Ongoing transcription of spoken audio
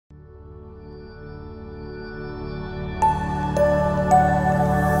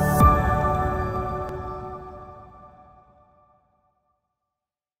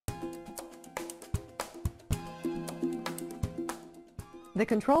The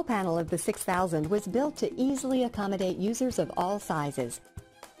control panel of the 6000 was built to easily accommodate users of all sizes.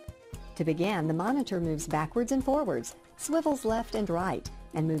 To begin, the monitor moves backwards and forwards, swivels left and right,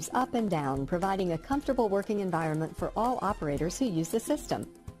 and moves up and down, providing a comfortable working environment for all operators who use the system.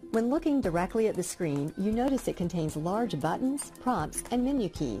 When looking directly at the screen, you notice it contains large buttons, prompts, and menu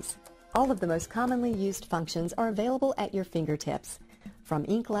keys. All of the most commonly used functions are available at your fingertips. From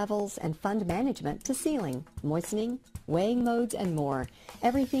ink levels and fund management to sealing, moistening, weighing modes, and more,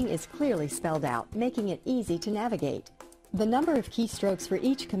 everything is clearly spelled out, making it easy to navigate. The number of keystrokes for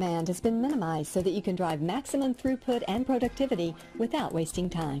each command has been minimized so that you can drive maximum throughput and productivity without wasting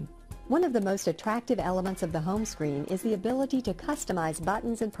time. One of the most attractive elements of the home screen is the ability to customize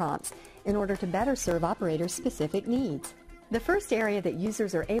buttons and prompts in order to better serve operators' specific needs. The first area that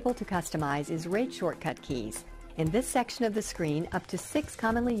users are able to customize is rate shortcut keys. In this section of the screen, up to 6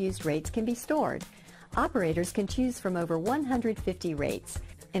 commonly used rates can be stored. Operators can choose from over 150 rates.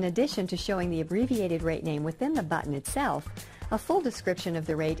 In addition to showing the abbreviated rate name within the button itself, a full description of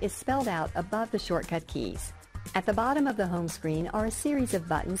the rate is spelled out above the shortcut keys. At the bottom of the home screen are a series of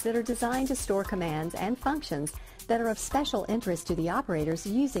buttons that are designed to store commands and functions that are of special interest to the operators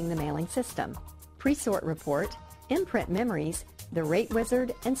using the mailing system. Pre-sort report, imprint memories, the rate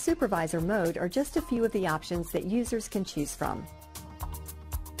wizard, and supervisor mode are just a few of the options that users can choose from.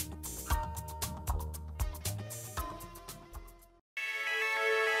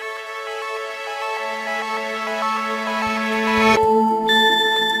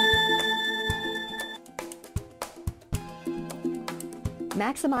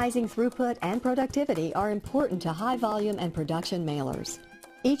 Maximizing throughput and productivity are important to high volume and production mailers.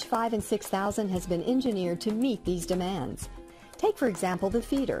 Each 5 and 6000 has been engineered to meet these demands. Take for example the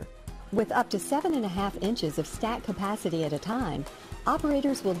feeder. With up to 7.5 inches of stack capacity at a time,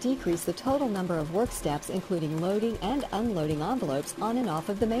 operators will decrease the total number of work steps, including loading and unloading envelopes on and off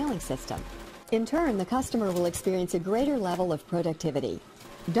of the mailing system. In turn, the customer will experience a greater level of productivity.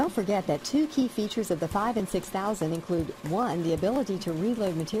 Don't forget that 2 key features of the 5 and 6000 include 1. The ability to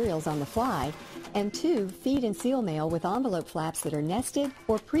reload materials on the fly, and 2. Feed and seal mail with envelope flaps that are nested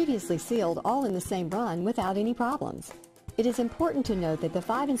or previously sealed all in the same run without any problems. It is important to note that the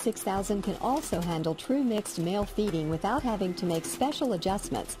 5 and 6000 can also handle true mixed mail feeding without having to make special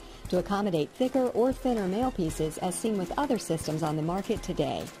adjustments to accommodate thicker or thinner mail pieces as seen with other systems on the market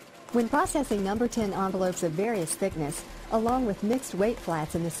today. When processing number 10 envelopes of various thickness, along with mixed weight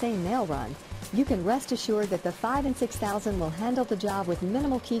flats in the same mail run, you can rest assured that the 5 and 6000 will handle the job with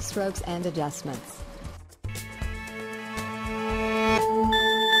minimal keystrokes and adjustments.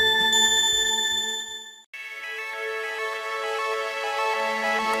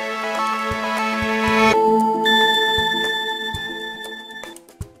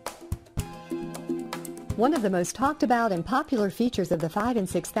 One of the most talked about and popular features of the 5 and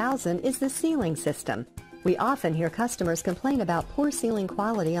 6000 is the sealing system. We often hear customers complain about poor sealing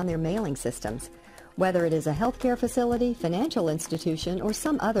quality on their mailing systems. Whether it is a healthcare facility, financial institution, or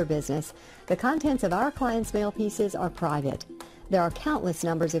some other business, the contents of our clients' mail pieces are private. There are countless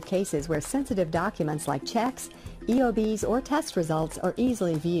numbers of cases where sensitive documents like checks, EOBs, or test results are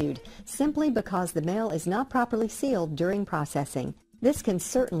easily viewed, simply because the mail is not properly sealed during processing. This can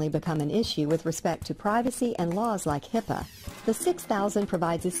certainly become an issue with respect to privacy and laws like HIPAA. The 6000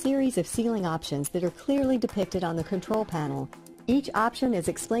 provides a series of sealing options that are clearly depicted on the control panel. Each option is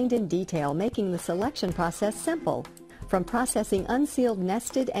explained in detail, making the selection process simple. From processing unsealed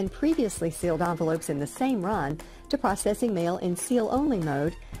nested and previously sealed envelopes in the same run to processing mail in seal-only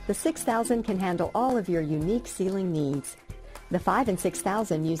mode, the 6000 can handle all of your unique sealing needs. The 5 and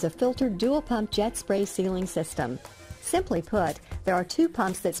 6000 use a filtered dual-pump jet spray sealing system. Simply put, there are 2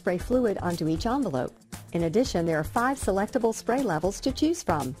 pumps that spray fluid onto each envelope. In addition, there are 5 selectable spray levels to choose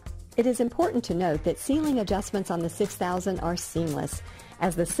from. It is important to note that sealing adjustments on the 6000 are seamless,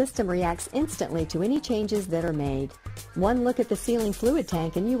 as the system reacts instantly to any changes that are made. One look at the sealing fluid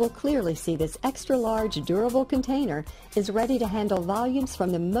tank and you will clearly see this extra-large, durable container is ready to handle volumes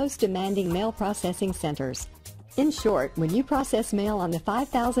from the most demanding mail processing centers. In short, when you process mail on the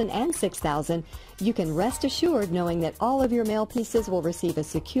 5000 and 6000, you can rest assured knowing that all of your mail pieces will receive a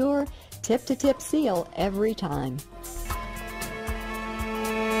secure, tip-to-tip seal every time.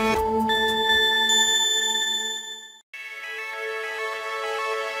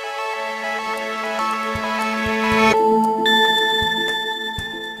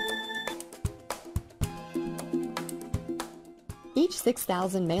 Each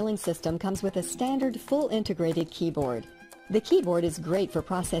 6000 mailing system comes with a standard full integrated keyboard. The keyboard is great for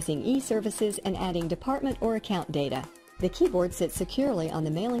processing e-services and adding department or account data. The keyboard sits securely on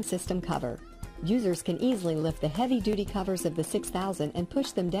the mailing system cover. Users can easily lift the heavy-duty covers of the 6000 and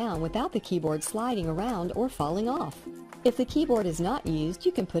push them down without the keyboard sliding around or falling off. If the keyboard is not used,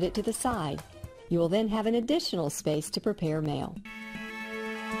 you can put it to the side. You will then have an additional space to prepare mail.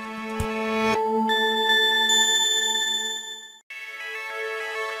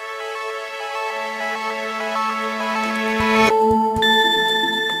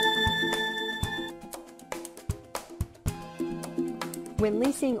 When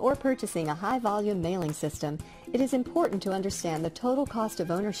leasing or purchasing a high-volume mailing system, it is important to understand the total cost of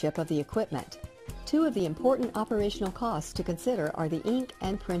ownership of the equipment. Two of the important operational costs to consider are the ink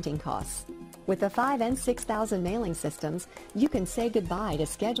and printing costs. With the 5 and 6000 mailing systems, you can say goodbye to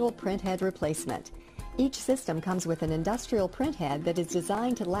scheduled printhead replacement. Each system comes with an industrial printhead that is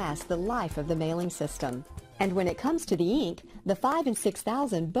designed to last the life of the mailing system. And when it comes to the ink, the 5 and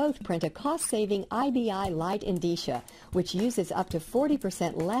 6000 both print a cost-saving IBI light indicia, which uses up to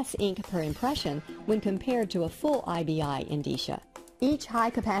 40% less ink per impression when compared to a full IBI indicia. Each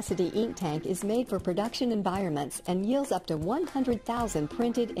high-capacity ink tank is made for production environments and yields up to 100,000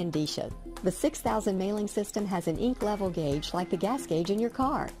 printed indicia. The 6000 mailing system has an ink level gauge like the gas gauge in your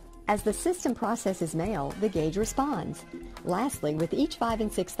car. As the system processes mail, the gauge responds. Lastly, with each 5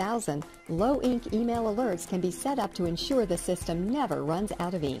 and 6000, low ink email alerts can be set up to ensure the system never runs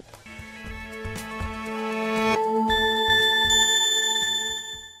out of ink.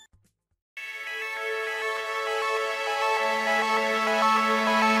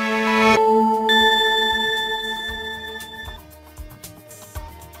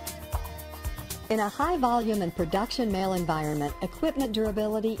 In a high-volume and production mail environment, equipment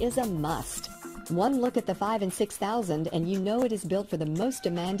durability is a must. One look at the 5 and 6000 and you know it is built for the most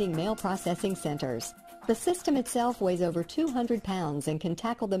demanding mail processing centers. The system itself weighs over 200 pounds and can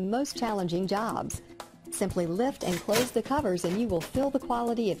tackle the most challenging jobs. Simply lift and close the covers and you will feel the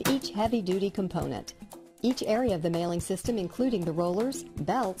quality of each heavy-duty component. Each area of the mailing system, including the rollers,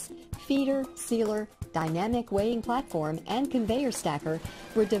 belts, feeder, sealer, dynamic weighing platform, and conveyor stacker,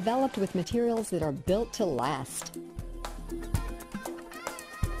 were developed with materials that are built to last.